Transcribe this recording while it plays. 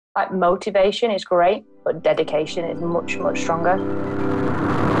Like motivation is great, but dedication is much, much stronger.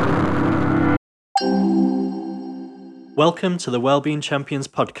 Welcome to the Wellbeing Champions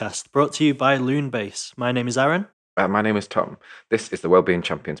podcast, brought to you by Loonbase. My name is Aaron. My name is Tom. This is the Wellbeing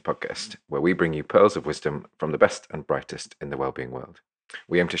Champions podcast, where we bring you pearls of wisdom from the best and brightest in the wellbeing world.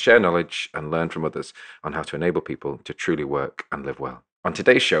 We aim to share knowledge and learn from others on how to enable people to truly work and live well. On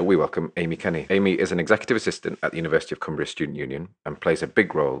today's show, we welcome Amy Kenny. Amy is an executive assistant at the University of Cumbria Student Union and plays a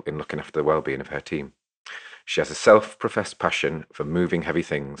big role in looking after the wellbeing of her team. She has a self-professed passion for moving heavy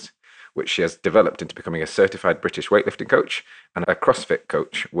things, which she has developed into becoming a certified British weightlifting coach and a CrossFit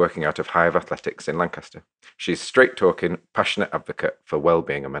coach working out of Hive Athletics in Lancaster. She's straight-talking, passionate advocate for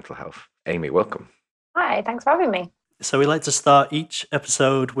well-being and mental health. Amy, welcome. Hi, thanks for having me. So we like to start each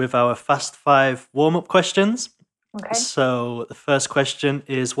episode with our Fast 5 warm-up questions. Okay. So the first question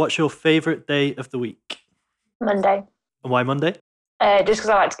is, what's your favourite day of the week? Monday. And why Monday? Just because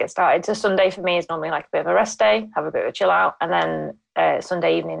I like to get started. So Sunday for me is normally like a bit of a rest day, have a bit of a chill out, and then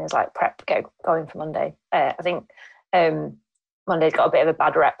Sunday evening is like prep, get going for Monday. I think Monday's got a bit of a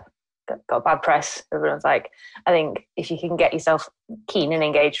bad rep, got a bad press. Everyone's like, I think if you can get yourself keen and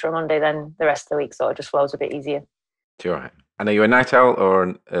engaged for a Monday, then the rest of the week sort of just flows a bit easier. You're right. And are you a night owl or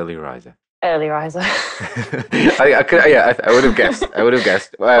an early riser? Early riser. I would have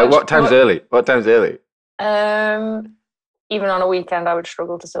guessed. What time's early? What time's early? Even on a weekend, I would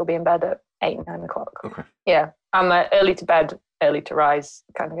struggle to still be in bed at 8, 9 o'clock. Okay. Yeah, I'm early to bed, early to rise,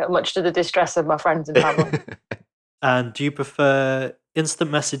 kind of get much to the distress of my friends and family. And do you prefer instant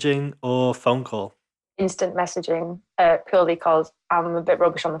messaging or phone call? Instant messaging, purely because I'm a bit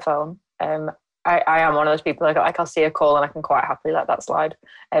rubbish on the phone. I am one of those people, like I'll see a call and I can quite happily let that slide.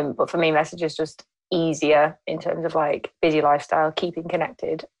 But for me, message is just easier in terms of like busy lifestyle, keeping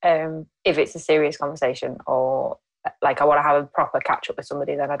connected. If it's a serious conversation or like I want to have a proper catch up with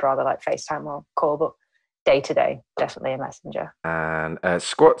somebody, then I'd rather like FaceTime or call. But day to day, definitely a messenger. And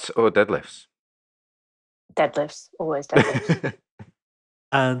squats or deadlifts? Deadlifts, always deadlifts.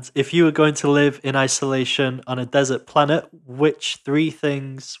 And if you were going to live in isolation on a desert planet, which 3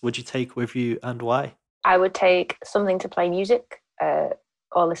 things would you take with you and why? I would take something to play music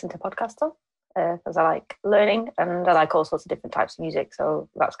or listen to podcasts on, because I like learning and I like all sorts of different types of music. So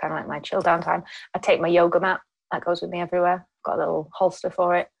that's kind of like my chill down time. I take my yoga mat. That goes with me everywhere. Got a little holster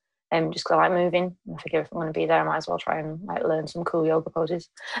for it. Just because I like moving. I figure if I'm going to be there, I might as well try and like learn some cool yoga poses.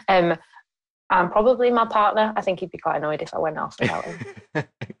 And probably my partner. I think he'd be quite annoyed if I went off without him.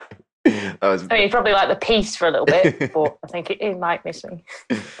 I mean, he'd probably like the peace for a little bit, but I think he might miss me.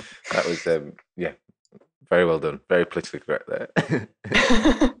 That was, very well done. Very politically correct there.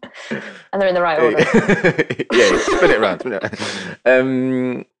 And they're in the right order. Spin it around.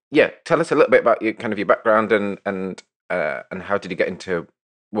 Tell us a little bit about your background and how did you get into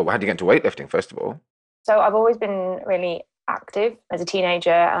weightlifting, first of all? So I've always been really active as a teenager,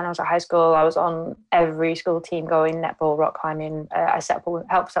 and when I was at high school, I was on every school team going, netball, rock climbing. I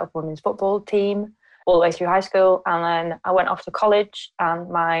helped set up a women's football team all the way through high school, and then I went off to college, and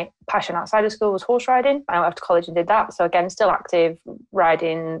my passion outside of school was horse riding. I went off to college and did that. So again, still active,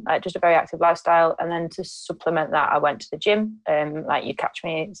 riding, just a very active lifestyle. And then to supplement that, I went to the gym. Like you'd catch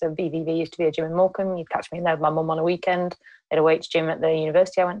me, so BVV used to be a gym in Morecambe. You'd catch me in there with my mum on a weekend. They had a weights gym at the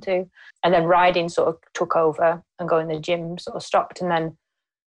university I went to. And then riding sort of took over, and going to the gym sort of stopped. And then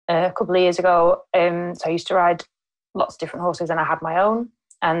a couple of years ago, so I used to ride lots of different horses, and I had my own.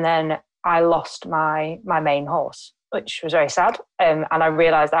 And then I lost my main horse, which was very sad. And I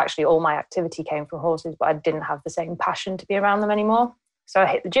realised that actually all my activity came from horses, but I didn't have the same passion to be around them anymore. So I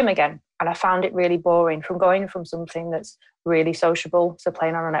hit the gym again, and I found it really boring from going from something that's really sociable, so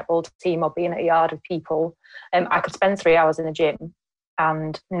playing on a netball team or being at a yard of people. I could spend 3 hours in the gym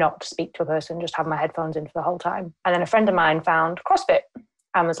and not speak to a person, just have my headphones in for the whole time. And then a friend of mine found CrossFit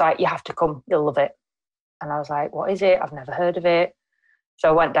and was like, you have to come, you'll love it. And I was like, what is it? I've never heard of it. So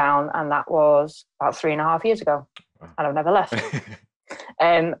I went down, and that was about 3.5 years ago, and I've never left.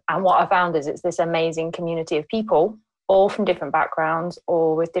 And what I found is it's this amazing community of people, all from different backgrounds,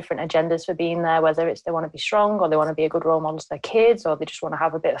 all with different agendas for being there, whether it's they want to be strong or they want to be a good role model to their kids, or they just want to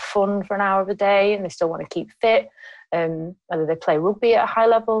have a bit of fun for an hour of the day and they still want to keep fit, whether they play rugby at a high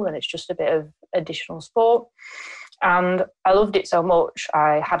level and it's just a bit of additional sport. And I loved it so much,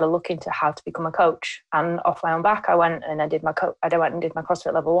 I had a look into how to become a coach. And off my own back, I went and did my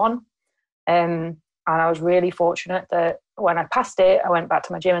CrossFit level 1. And I was really fortunate that when I passed it, I went back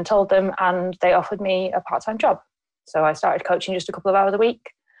to my gym and told them, and they offered me a part-time job. So I started coaching just a couple of hours a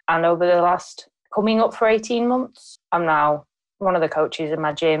week. And over the last, coming up for 18 months, I'm now one of the coaches in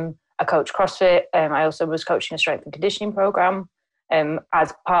my gym. I coach CrossFit. I also was coaching a strength and conditioning program.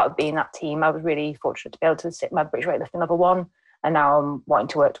 As part of being that team, I was really fortunate to be able to sit my British weightlifting level 1, and now I'm wanting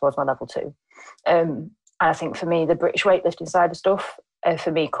to work towards my level 2. And I think for me, the British weightlifting side of stuff,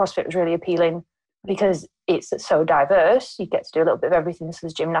 for me, CrossFit was really appealing because it's so diverse. You get to do a little bit of everything. So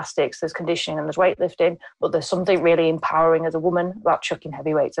there's gymnastics, there's conditioning, and there's weightlifting, but there's something really empowering as a woman about chucking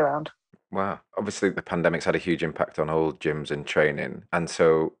heavy weights around. Wow. Obviously, the pandemic's had a huge impact on all gyms and training. And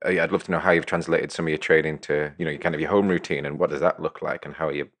so I'd love to know how you've translated some of your training to, you know, kind of your home routine, and what does that look like, and how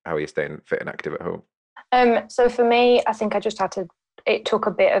are you staying fit and active at home? So for me, I think I just had to, it took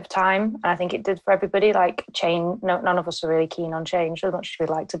a bit of time, and I think it did for everybody. Like none of us are really keen on change as much as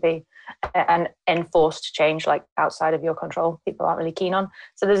we'd like to be, and enforced change, like outside of your control, people aren't really keen on.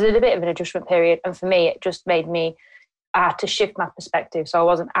 So there's a bit of an adjustment period. And for me, it just made me, I had to shift my perspective. So I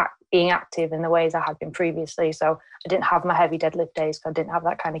wasn't being active in the ways I had been previously. So I didn't have my heavy deadlift days because I didn't have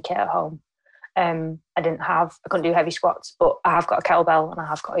that kind of kit at home. I couldn't do heavy squats, but I have got a kettlebell and I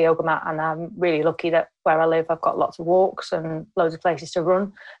have got a yoga mat, and I'm really lucky that where I live, I've got lots of walks and loads of places to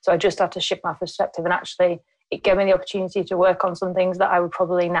run. So I just had to shift my perspective, and actually it gave me the opportunity to work on some things that I would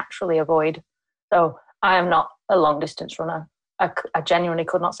probably naturally avoid. So I am not a long distance runner. I genuinely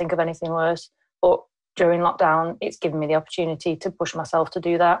could not think of anything worse, but during lockdown, it's given me the opportunity to push myself to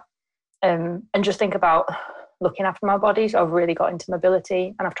do that, and just think about looking after my body. So I've really got into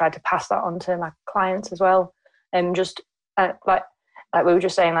mobility, and I've tried to pass that on to my clients as well. And just like we were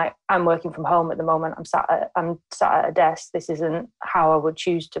just saying, like, I'm working from home at the moment. I'm sat at a desk. This isn't how I would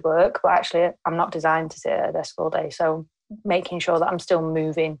choose to work, but actually I'm not designed to sit at a desk all day. So making sure that I'm still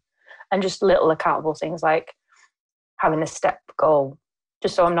moving, and just little accountable things like having a step goal,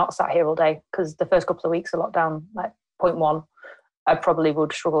 just so I'm not sat here all day. Because the first couple of weeks of lockdown, like point 1, I probably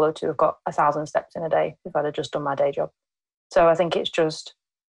would struggle to have got 1,000 steps in a day if I'd have just done my day job. So I think it's just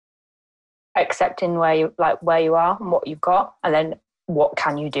accepting where you are and what you've got, and then what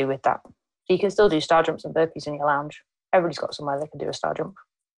can you do with that. So you can still do star jumps and burpees in your lounge. Everybody's got somewhere they can do a star jump.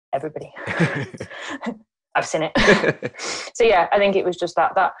 Everybody. I've seen it. So yeah, I think it was just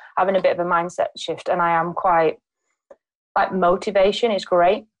that having a bit of a mindset shift. And I am quite, like, motivation is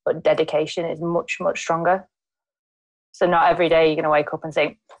great, but dedication is much, much stronger. So not every day you're going to wake up and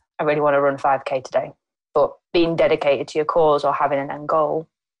think, I really want to run 5K today. But being dedicated to your cause or having an end goal,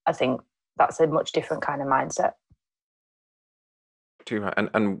 I think that's a much different kind of mindset.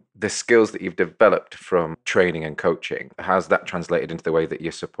 And the skills that you've developed from training and coaching, how's that translated into the way that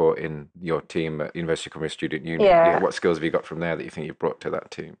you're supporting your team at University of Cumbria Student Union? Yeah. What skills have you got from there that you think you've brought to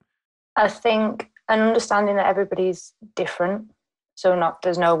that team? I think an understanding that everybody's different. So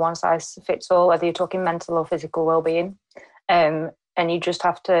there's no one size fits all, whether you're talking mental or physical well-being. And you just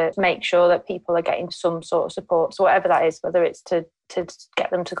have to make sure that people are getting some sort of support. So whatever that is, whether it's to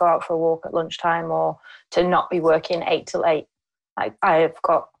get them to go out for a walk at lunchtime, or to not be working 8 till 8. Like, I've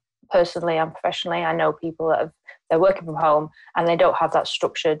got, personally and professionally, I know people that they're working from home and they don't have that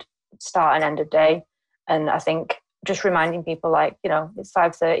structured start and end of day. And I think just reminding people, like, you know, it's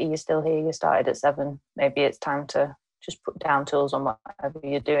 5:30, you're still here, you started at 7. Maybe it's time to just put down tools on whatever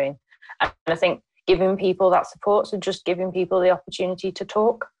you're doing. And I think giving people that support, so just giving people the opportunity to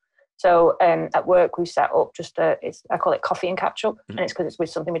talk. So at work, we've set up I call it coffee and catch up. And it's because it's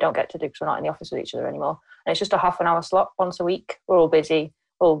with something we don't get to do because we're not in the office with each other anymore. And it's just a half an hour slot once a week. We're all busy.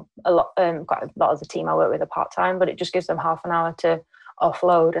 Quite a lot of the team I work with are part-time, but it just gives them half an hour to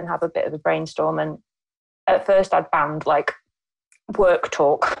offload and have a bit of a brainstorm. And at first I'd banned, like, work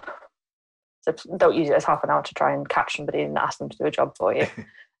talk. So don't use it as half an hour to try and catch somebody and ask them to do a job for you.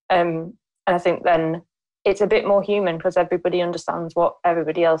 And I think then it's a bit more human because everybody understands what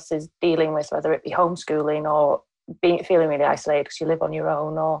everybody else is dealing with, whether it be homeschooling or feeling really isolated because you live on your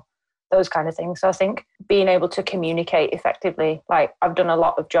own, or those kind of things. So I think being able to communicate effectively, like, I've done a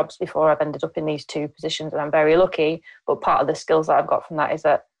lot of jobs before, I've ended up in these 2 positions and I'm very lucky, but part of the skills that I've got from that is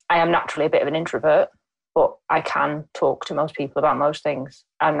that I am naturally a bit of an introvert, but I can talk to most people about most things,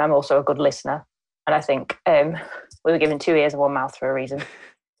 and I'm also a good listener. And I think we were given 2 ears and 1 mouth for a reason.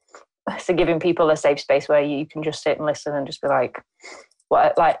 So giving people a safe space where you can just sit and listen and just be like,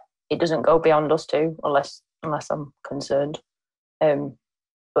 what, like, it doesn't go beyond us 2 unless I'm concerned.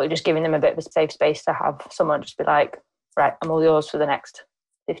 But just giving them a bit of a safe space to have someone just be like, right, I'm all yours for the next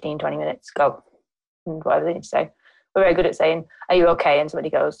 15, 20 minutes, go. And whatever they need to say. We're very good at saying, are you okay? And somebody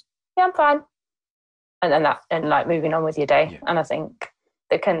goes, yeah, I'm fine. And then like moving on with your day. Yeah. And I think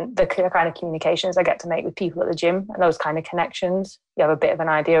the kind of communications I get to make with people at the gym and those kind of connections, you have a bit of an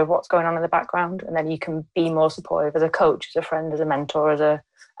idea of what's going on in the background, and then you can be more supportive as a coach, as a friend, as a mentor, as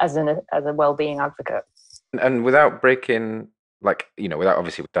a well-being advocate. And without breaking like, without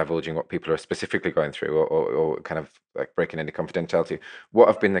obviously divulging what people are specifically going through, or kind of like breaking any confidentiality, what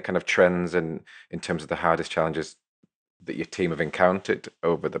have been the kind of trends and in terms of the hardest challenges that your team have encountered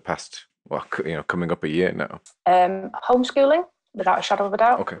over the past, well, coming up a year now? Homeschooling, without a shadow of a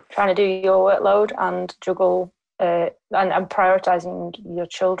doubt. Okay. Trying to do your workload and juggle and prioritizing your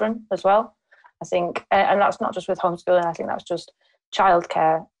children as well. I think, and that's not just with homeschooling. I think that's just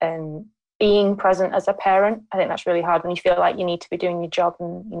childcare and being present as a parent. I think that's really hard when you feel like you need to be doing your job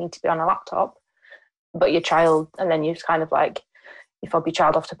and you need to be on a laptop, but your child, and then you just kind of like, you fob your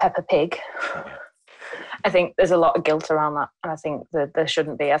child off to Peppa Pig. I think there's a lot of guilt around that, and I think that there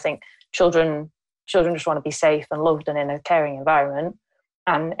shouldn't be. I think children just want to be safe and loved and in a caring environment,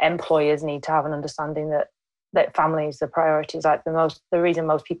 and employers need to have an understanding that family is the priority. Is like the reason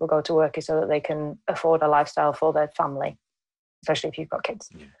most people go to work is so that they can afford a lifestyle for their family, especially if you've got kids.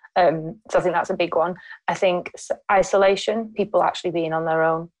 Yeah. So I think that's a big one. I think isolation, people actually being on their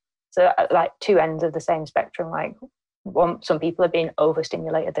own. So like two ends of the same spectrum. Like some people are being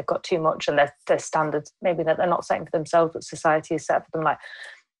overstimulated, they've got too much, and their standards maybe that they're not setting for themselves, but society has set for them. Like,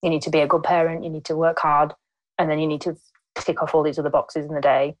 you need to be a good parent, you need to work hard, and then you need to tick off all these other boxes in the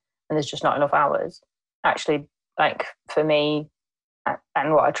day, and there's just not enough hours. Actually, like for me,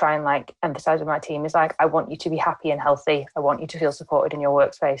 and what I try and like emphasize with my team is like, I want you to be happy and healthy. I want you to feel supported in your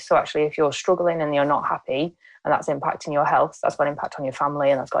workspace. So actually, if you're struggling and you're not happy and that's impacting your health, that's got an impact on your family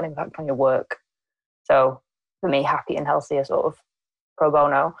and that's got an impact on your work. So for me, happy and healthy are sort of pro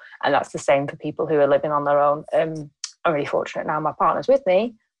bono, and that's the same for people who are living on their own. I'm really fortunate now, my partner's with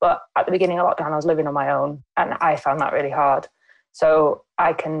me, but at the beginning of lockdown I was living on my own, and I found that really hard. So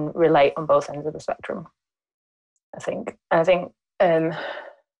I can relate on both ends of the spectrum, I think. And I think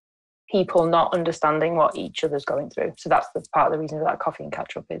people not understanding what each other's going through. So that's the part of the reason for that coffee and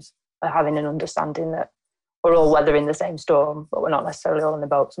catch up is having an understanding that we're all weathering the same storm, but we're not necessarily all in the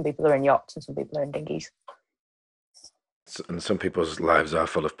boat. Some people are in yachts and some people are in dinghies. And some people's lives are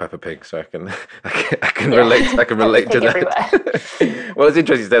full of Peppa Pig, so I can relate. I can relate to that. Well, it's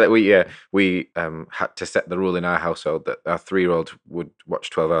interesting to say that we had to set the rule in our household that our 3-year-old would watch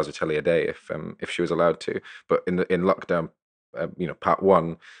 12 hours of telly a day if she was allowed to. But in lockdown, part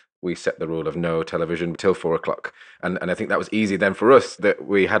 1, we set the rule of no television till 4 o'clock, and I think that was easy then for us, that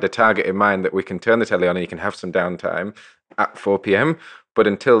we had a target in mind that we can turn the telly on and you can have some downtime at 4 p.m. But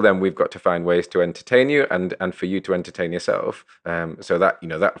until then, we've got to find ways to entertain you and for you to entertain yourself. So that,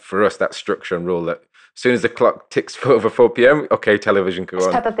 that for us, that structure and rule that as soon as the clock ticks over 4 p.m, okay, television can go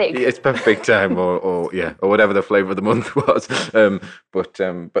on. Peppa Pig. It's Peppa Pig time, or whatever the flavour of the month was.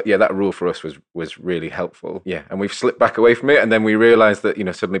 But yeah, that rule for us was really helpful. Yeah, and we've slipped back away from it, and then we realised that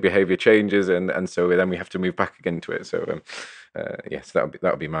suddenly behaviour changes, and so then we have to move back again to it. So yes, that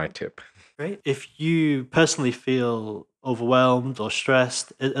would be my tip. Great. If you personally feel overwhelmed or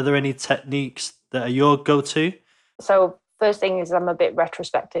stressed, are there any techniques that are your go-to? So first thing is I'm a bit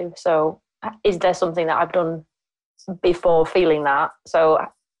retrospective. So is there something that I've done before feeling that? So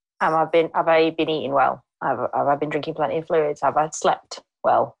have I been eating well? Have I been drinking plenty of fluids? Have I slept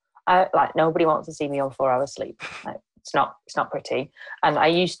well? Nobody wants to see me on 4 hours sleep. It's not pretty. And I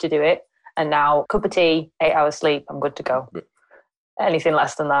used to do it, and now cup of tea, 8 hours sleep, I'm good to go. Good. Anything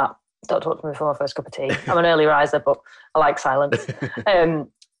less than that, don't talk to me before my first cup of tea. I'm an early riser, but I like silence. And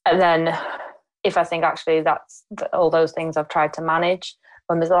then if I think actually that's all those things I've tried to manage.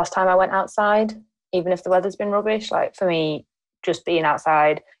 When was the last time I went outside? Even if the weather's been rubbish, like for me, just being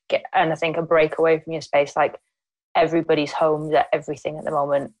outside, and I think a break away from your space, like everybody's homes at everything at the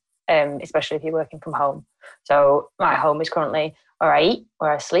moment, especially if you're working from home. So my home is currently where I eat,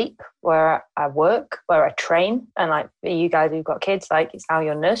 where I sleep, where I work, where I train. And like for you guys who've got kids, like it's now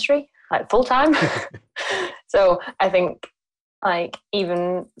your nursery, like full time. So I think like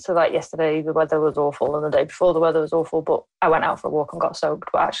yesterday the weather was awful, and the day before the weather was awful, but I went out for a walk and got soaked.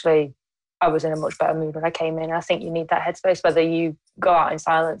 But actually I was in a much better mood when I came in. I think you need that headspace, whether you go out in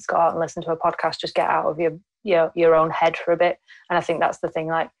silence, go out and listen to a podcast, just get out of your own head for a bit. And I think that's the thing,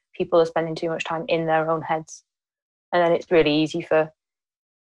 like people are spending too much time in their own heads. And then it's really easy for,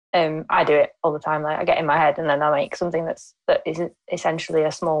 I do it all the time. Like I get in my head and then I make something that isn't essentially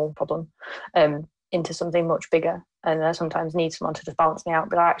a small problem into something much bigger. And I sometimes need someone to just balance me out.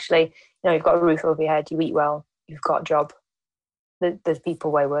 But actually, you've got a roof over your head, you eat well, you've got a job. There's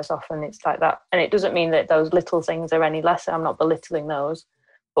people way worse off, and it's like that. And it doesn't mean that those little things are any lesser. I'm not belittling those.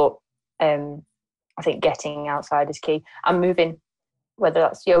 But I think getting outside is key. I'm moving, whether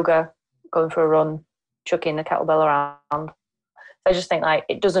that's yoga, going for a run, chucking the kettlebell around. So I just think like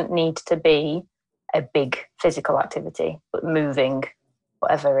it doesn't need to be a big physical activity, but moving,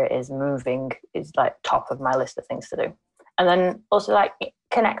 whatever it is, moving is like top of my list of things to do. And then also like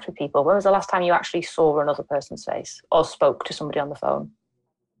connect with people. When was the last time you actually saw another person's face or spoke to somebody on the phone?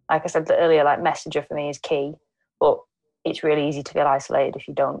 Like I said earlier, like Messenger for me is key, but it's really easy to feel isolated if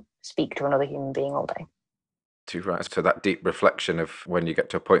you don't speak to another human being all day. Too right. So that deep reflection of when you get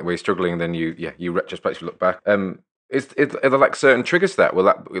to a point where you're struggling, then you retrospectively look back. Are there like certain triggers that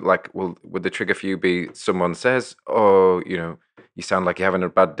would the trigger for you be someone says, oh, you sound like you're having a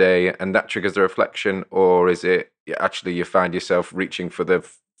bad day, and that triggers the reflection, or is it actually you find yourself reaching for the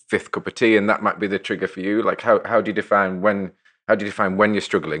fifth cup of tea, and that might be the trigger for you? Like how do you define when? How do you define when you're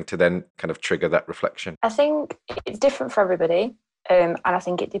struggling to then kind of trigger that reflection? I think it's different for everybody. And I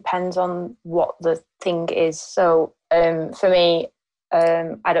think it depends on what the thing is. So for me,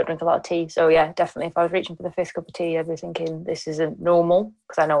 I don't drink a lot of tea. So yeah, definitely if I was reaching for the fifth cup of tea, I'd be thinking this isn't normal,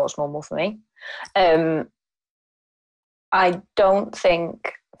 because I know what's normal for me. I don't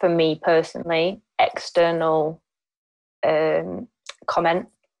think, for me personally, external comment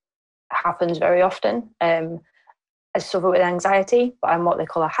happens very often. I suffer with anxiety, but I'm what they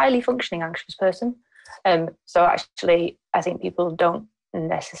call a highly functioning anxious person. So actually, I think people don't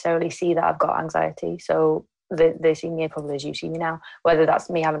necessarily see that I've got anxiety. So they see me probably as you see me now, whether that's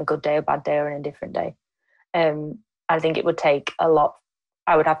me having a good day, a bad day, or an indifferent day. I think it would take a lot.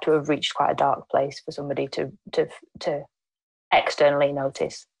 I would have to have reached quite a dark place for somebody to externally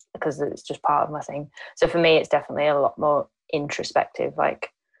notice, because it's just part of my thing. So for me, it's definitely a lot more introspective. Like,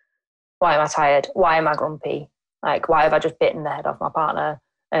 why am I tired? Why am I grumpy? Like, why have I just bitten the head off my partner?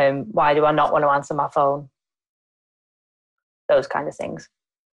 Why do I not want to answer my phone? Those kind of things.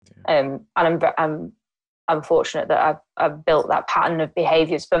 And I'm fortunate that I've built that pattern of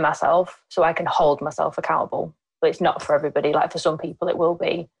behaviours for myself, so I can hold myself accountable. But it's not for everybody. Like for some people, it will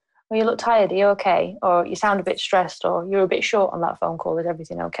be, well, you look tired. Are you okay? Or you sound a bit stressed. Or you're a bit short on that phone call. Is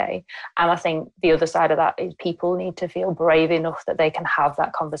everything okay? And I think the other side of that is people need to feel brave enough that they can have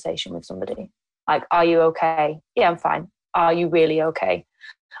that conversation with somebody. Like, are you okay? Yeah, I'm fine. Are you really okay?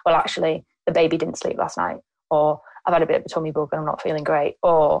 Well, actually, the baby didn't sleep last night, or I've had a bit of a tummy bug and I'm not feeling great,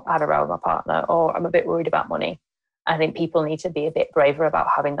 or I had a row with my partner, or I'm a bit worried about money. I think people need to be a bit braver about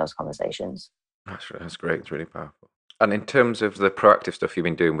having those conversations. That's great. It's really powerful. And in terms of the proactive stuff you've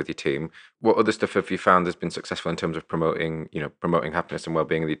been doing with your team, what other stuff have you found has been successful in terms of promoting happiness and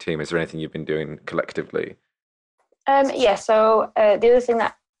well-being of your team? Is there anything you've been doing collectively? So the other thing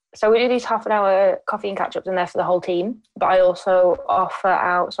so we do these half-an-hour coffee and catch-ups in there for the whole team, but I also offer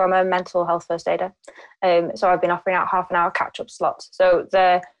out, so I'm a mental health first aider, so I've been offering out half-an-hour catch-up slots. So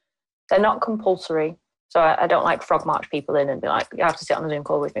they're not compulsory, so I don't like frog march people in and be like, you have to sit on a Zoom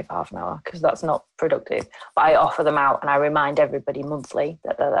call with me for half an hour, because that's not productive. But I offer them out and I remind everybody monthly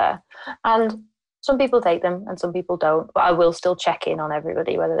that they're there. And some people take them and some people don't, but I will still check in on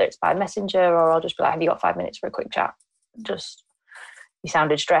everybody, whether it's by messenger or I'll just be like, have you got 5 minutes for a quick chat? Just, you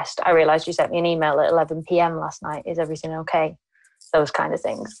sounded stressed. I realised you sent me an email at 11 p.m. last night. Is everything okay? Those kind of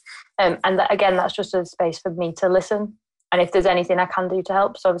things. And again, that's just a space for me to listen. And if there's anything I can do to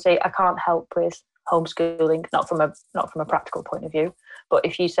help, so obviously I can't help with homeschooling, not from a practical point of view. But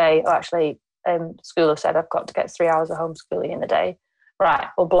if you say, oh, actually, school have said I've got to get 3 hours of homeschooling in the day, right,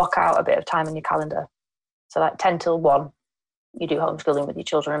 we'll block out a bit of time in your calendar. So like 10 till 1, you do homeschooling with your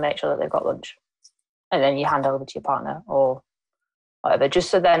children and make sure that they've got lunch. And then you hand over to your partner or whatever, just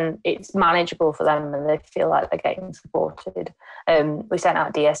so then it's manageable for them and they feel like they're getting supported. We sent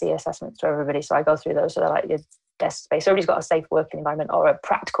out DSE assessments to everybody, so I go through those, so they're like your desk space. Everybody's got a safe working environment or a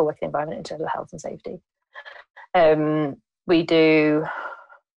practical working environment in terms of health and safety. So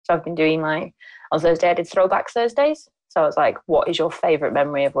I've been doing on Thursday I did Throwback Thursdays. So I was like, what is your favourite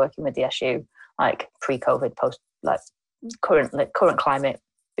memory of working with the SU? Like pre-COVID, post, like current climate,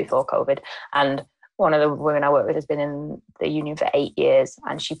 before COVID. And one of the women I work with has been in the union for 8 years,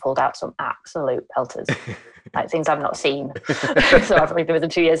 and she pulled out some absolute pelters, like things I've not seen. So I've only been with them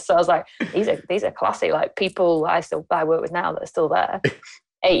 2 years. So I was like, these are classy. Like people I work with now that are still there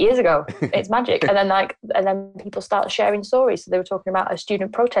 8 years ago. It's magic. And then people start sharing stories. So they were talking about a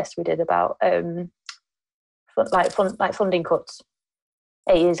student protest we did about funding cuts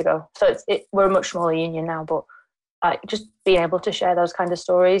 8 years ago. So we're a much smaller union now, but just being able to share those kind of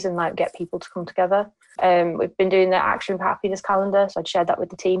stories and get people to come together. We've been doing the Action for Happiness calendar, so I'd shared that with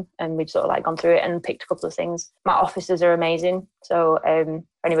the team, and we've sort of gone through it and picked a couple of things. My officers are amazing. So for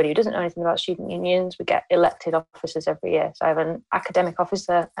anybody who doesn't know anything about student unions, we get elected officers every year. So I have an academic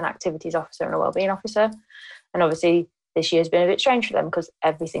officer, an activities officer, and a wellbeing officer. And obviously this year's been a bit strange for them because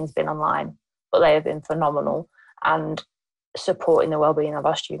everything's been online, but they have been phenomenal. And supporting the well-being of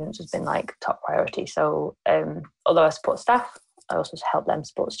our students has been top priority. So although I support staff, I also help them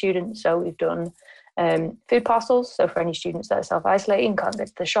support students. So we've done food parcels. So for any students that are self-isolating, can't get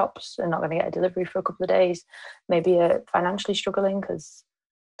to the shops and not going to get a delivery for a couple of days, maybe are financially struggling because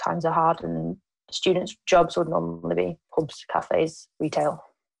times are hard and students' jobs would normally be pubs, cafes, retail.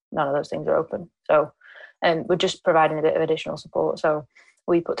 None of those things are open. So we're just providing a bit of additional support. So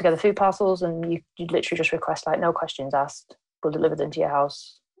we put together food parcels and you literally just request, like, no questions asked. We'll deliver them to your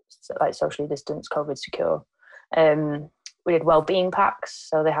house, so, like, socially distanced, COVID secure. We did well-being packs.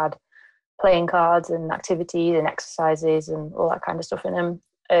 So they had playing cards and activities and exercises and all that kind of stuff in them.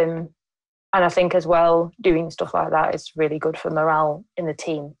 And I think as well, doing stuff like that is really good for morale in the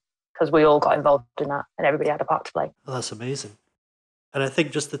team because we all got involved in that and everybody had a part to play. Well, that's amazing. And I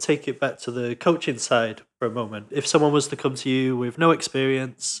think just to take it back to the coaching side for a moment, if someone was to come to you with no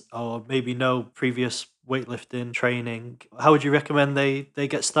experience or maybe no previous weightlifting training, how would you recommend they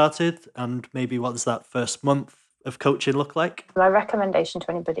get started? And maybe what does that first month of coaching look like? My recommendation to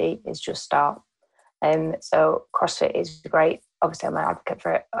anybody is just start. So CrossFit is great. Obviously, I'm an advocate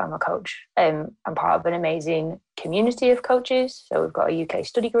for it. I'm a coach. I'm part of an amazing community of coaches. So we've got a UK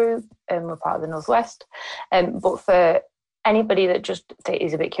study group and we're part of the Northwest. But for anybody that just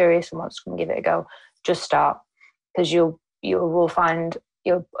is a bit curious and wants to come give it a go, just start, because you will find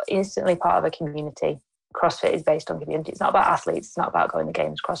you're instantly part of a community. CrossFit is based on community. It's not about athletes. It's not about going to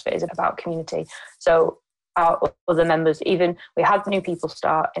games. CrossFit is about community. So our other members, even we had new people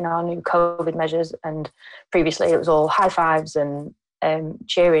start in our new COVID measures, and previously it was all high fives and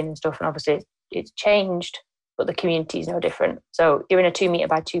cheering and stuff, and obviously it's changed, but the community is no different. So you're in a 2 meter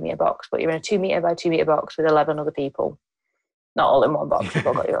by 2 meter box, but you're in a 2 meter by 2 meter box with 11 other people, not all in one box. You've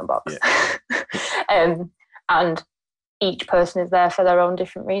all got your own box. And each person is there for their own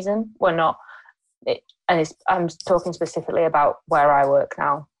different reason. We're not, I'm talking specifically about where I work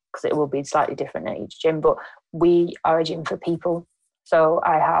now, because it will be slightly different at each gym, but we are a gym for people. So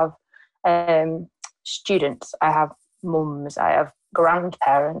I have students, I have mums, I have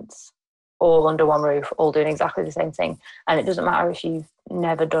grandparents, all under one roof, all doing exactly the same thing. And it doesn't matter if you've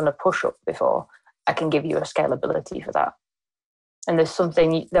never done a push-up before, I can give you a scalability for that. And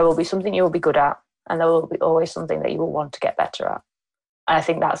there will be something you will be good at, and there will be always something that you will want to get better at. And I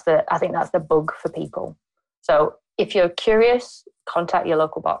think that's the bug for people. So if you're curious, contact your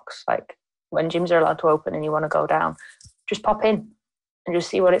local box. Like, when gyms are allowed to open and you want to go down, just pop in and just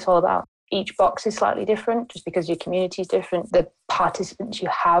see what it's all about. Each box is slightly different just because your community is different. The participants you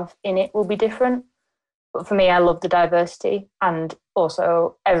have in it will be different. But for me, I love the diversity. And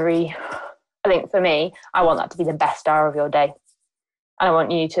also I think for me, I want that to be the best hour of your day. And I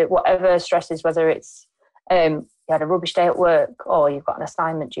want you to, whatever stresses, whether it's you had a rubbish day at work, or you've got an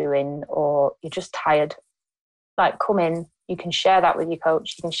assignment due in, or you're just tired, like, come in. You can share that with your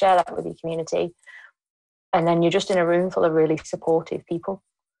coach. You can share that with your community. And then you're just in a room full of really supportive people.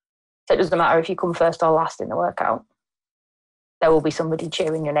 So it doesn't matter if you come first or last in the workout. There will be somebody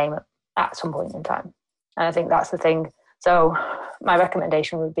cheering your name at some point in time. And I think that's the thing. So my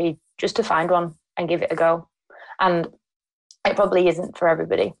recommendation would be just to find one and give it a go. And it probably isn't for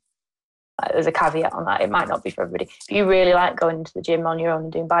everybody. There's a caveat on that. It might not be for everybody. If you really like going into the gym on your own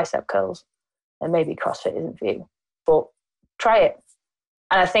and doing bicep curls, then maybe CrossFit isn't for you. But try it.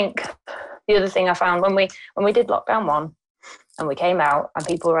 And I think the other thing I found when we did lockdown 1 and we came out and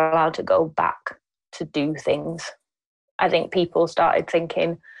people were allowed to go back to do things, I think people started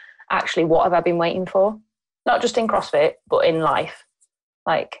thinking, actually, what have I been waiting for? Not just in CrossFit, but in life.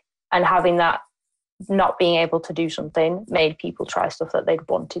 And having that, not being able to do something, made people try stuff that they'd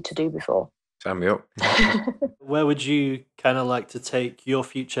wanted to do before. Sign me up. Where would you kind of like to take your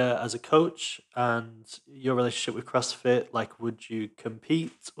future as a coach and your relationship with CrossFit? Like, would you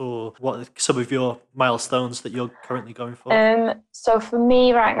compete, or what are some of your milestones that you're currently going for? So for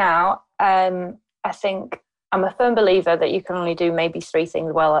me right now, I think I'm a firm believer that you can only do maybe 3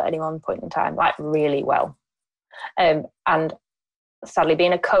 things well at any one point in time, like really well. And sadly,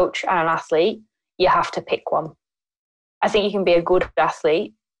 being a coach and an athlete, you have to pick one. I think you can be a good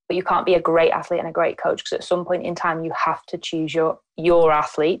athlete, but you can't be a great athlete and a great coach, because at some point in time you have to choose your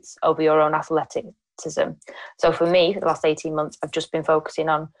athletes over your own athleticism. So for me, for the last 18 months, I've just been focusing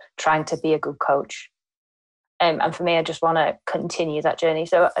on trying to be a good coach. And for me, I just want to continue that journey.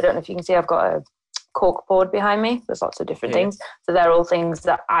 So I don't know if you can see, I've got a cork board behind me. There's lots of different things. So they're all things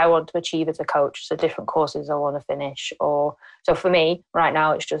that I want to achieve as a coach. So different courses I want to finish. So for me right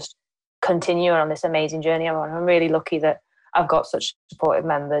now, it's just continuing on this amazing journey I'm on. I'm really lucky that I've got such supportive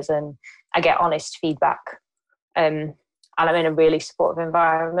members and I get honest feedback. And I'm in a really supportive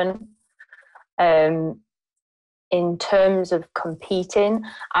environment. In terms of competing,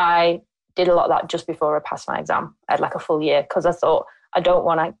 I did a lot of that just before I passed my exam. I had like a full year, because I thought I don't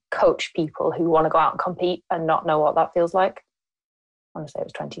want to coach people who want to go out and compete and not know what that feels like. I want to say it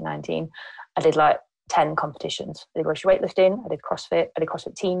was 2019. I did like 10 competitions. I did grocery weightlifting, I did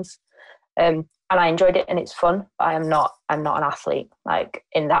CrossFit teams. And I enjoyed it and it's fun, but I'm not an athlete, like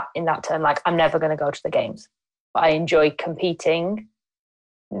in that term. Like, I'm never going to go to the games, but I enjoy competing,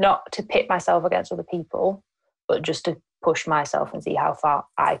 not to pit myself against other people, but just to push myself and see how far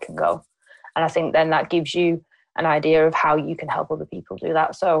I can go. And I think then that gives you an idea of how you can help other people do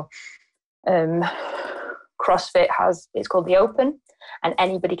that. So CrossFit it's called the Open, and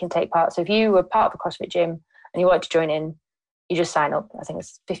anybody can take part. So if you were part of a CrossFit gym and you wanted to join in, you just sign up. I think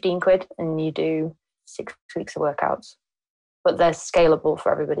it's 15 quid and you do 6 weeks of workouts. But they're scalable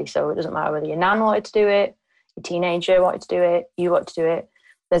for everybody. So it doesn't matter whether your nan wanted to do it, your teenager wanted to do it, you want to do it.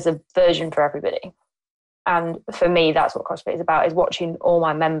 There's a version for everybody. And for me, that's what CrossFit is about, is watching all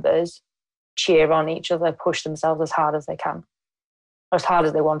my members cheer on each other, push themselves as hard as they can, or as hard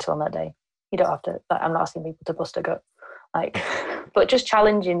as they want to on that day. You don't have to, I'm not asking people to bust a gut, like, but just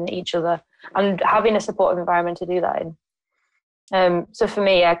challenging each other and having a supportive environment to do that in. So for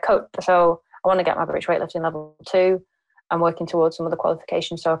me, so I want to get my British weightlifting level 2. I'm working towards some other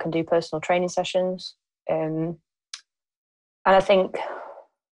qualifications so I can do personal training sessions. And I think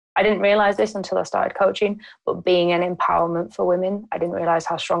I didn't realize this until I started coaching, but being an empowerment for women, I didn't realize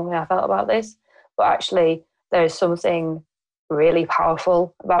how strongly I felt about this. But actually, there's something really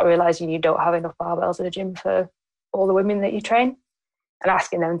powerful about realizing you don't have enough barbells in a gym for all the women that you train, and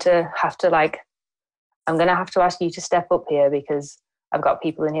asking them to have to, like, I'm going to have to ask you to step up here because I've got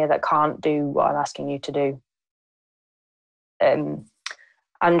people in here that can't do what I'm asking you to do. And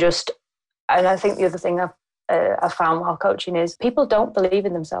I think the other thing I've found while coaching is people don't believe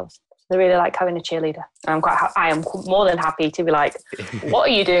in themselves. They really like having a cheerleader. And I am more than happy to be like, what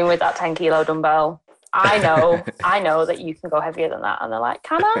are you doing with that 10 kilo dumbbell? I know that you can go heavier than that. And they're like,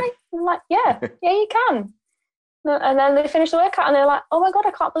 can I? I'm like, yeah, you can. And then they finish the workout and they're like, oh my God,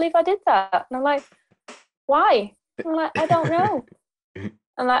 I can't believe I did that. And I'm like, why? I'm like, I don't know.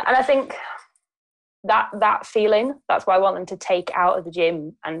 And I think that feeling, that's why I want them to take out of the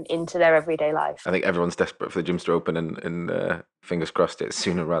gym and into their everyday life. I think everyone's desperate for the gyms to open and fingers crossed it's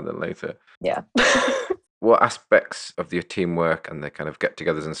sooner rather than later. Yeah. What aspects of your teamwork and the kind of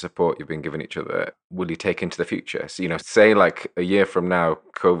get-togethers and support you've been giving each other will you take into the future? So, say like a year from now,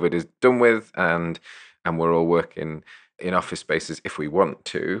 COVID is done with and we're all working in office spaces if we want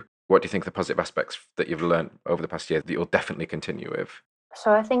to. What do you think the positive aspects that you've learned over the past year that you'll definitely continue with?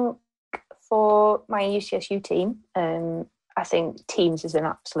 So I think for my UCSU team, I think Teams is an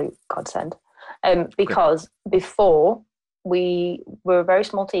absolute godsend. Because before, we were a very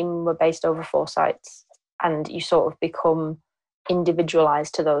small team, we're based over 4 sites, and you sort of become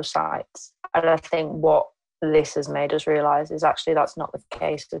individualized to those sites. And I think what this has made us realize is actually that's not the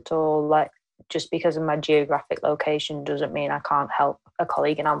case at all. Like, just because of my geographic location doesn't mean I can't help a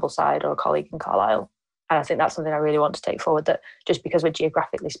colleague in Ambleside or a colleague in Carlisle. And I think that's something I really want to take forward, that just because we're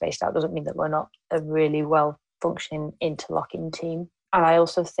geographically spaced out doesn't mean that we're not a really well functioning interlocking team. And I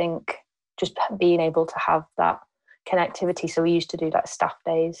also think just being able to have that connectivity. So we used to do like staff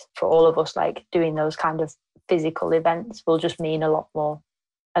days for all of us, like doing those kind of physical events will just mean a lot more.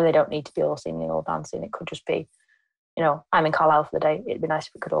 And they don't need to be all singing or dancing. It could just be, I'm in Carlisle for the day. It'd be nice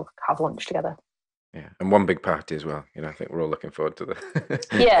if we could all have lunch together. Yeah, and one big party as well. I think we're all looking forward to that.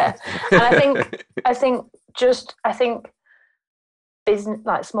 Yeah, and I think business,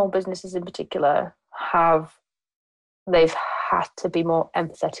 like small businesses in particular, they've had to be more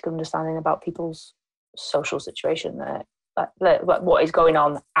empathetic, understanding about people's social situation, like what is going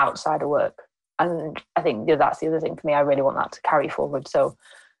on outside of work. And I think that's the other thing for me. I really want that to carry forward. So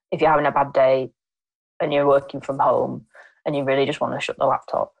if you're having a bad day and you're working from home and you really just want to shut the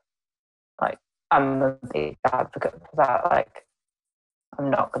laptop, like, I'm a big advocate for that. Like,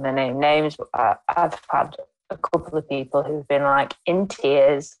 I'm not going to name names, but I've had a couple of people who've been like in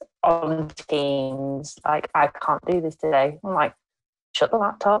tears on Teams, like, I can't do this today. I'm like, shut the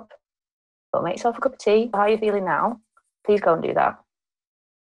laptop, go make yourself a cup of tea. How are you feeling now? Please go and do that.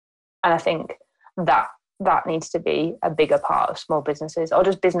 And I think that needs to be a bigger part of small businesses, or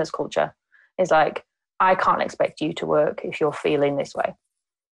just business culture. Is like, I can't expect you to work if you're feeling this way.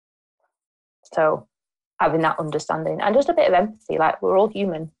 So having that understanding and just a bit of empathy, like, we're all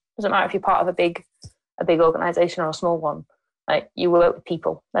human. Doesn't matter if you're part of a big organization or a small one. Like, you work with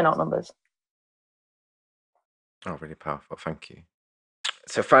people, they're not numbers. Oh, really powerful. Thank you.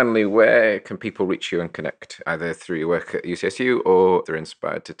 So finally, where can people reach you and connect, either through your work at UCSU or they're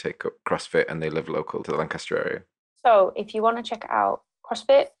inspired to take up CrossFit and they live local to the Lancaster area? So if you want to check out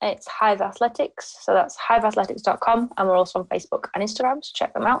CrossFit, it's Hive Athletics. So that's hiveathletics.com. And we're also on Facebook and Instagram, so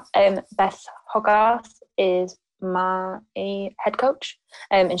check them out. Beth Hogarth is my head coach,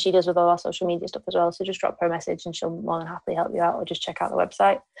 and she deals with all our social media stuff as well. So just drop her a message and she'll more than happily help you out, or just check out the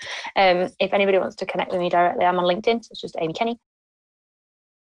website. If anybody wants to connect with me directly, I'm on LinkedIn. So it's just Amy Kenny.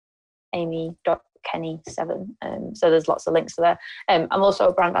 Amy.Kenny7. So there's lots of links to there. I'm also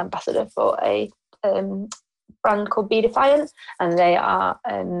a brand ambassador for a brand called Be Defiant, and they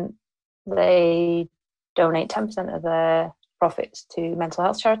donate 10% of their profits to mental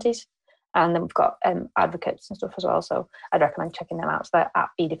health charities, and then we've got advocates and stuff as well, so I'd recommend checking them out. So they're at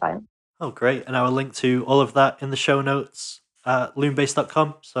Be Defiant. Oh, great. And I will link to all of that in the show notes at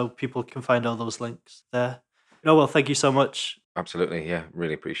loonbase.com, so people can find all those links there. Noel, thank you so much. Absolutely, yeah,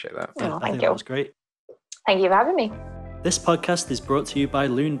 really appreciate that. I think you. that was great. Thank you for having me. This podcast is brought to you by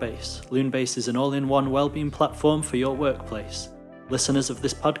Loonbase. Loonbase is an all-in-one wellbeing platform for your workplace. Listeners of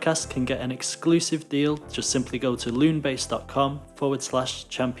this podcast can get an exclusive deal. Just simply go to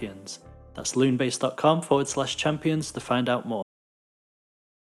loonbase.com/champions. That's loonbase.com/champions to find out more.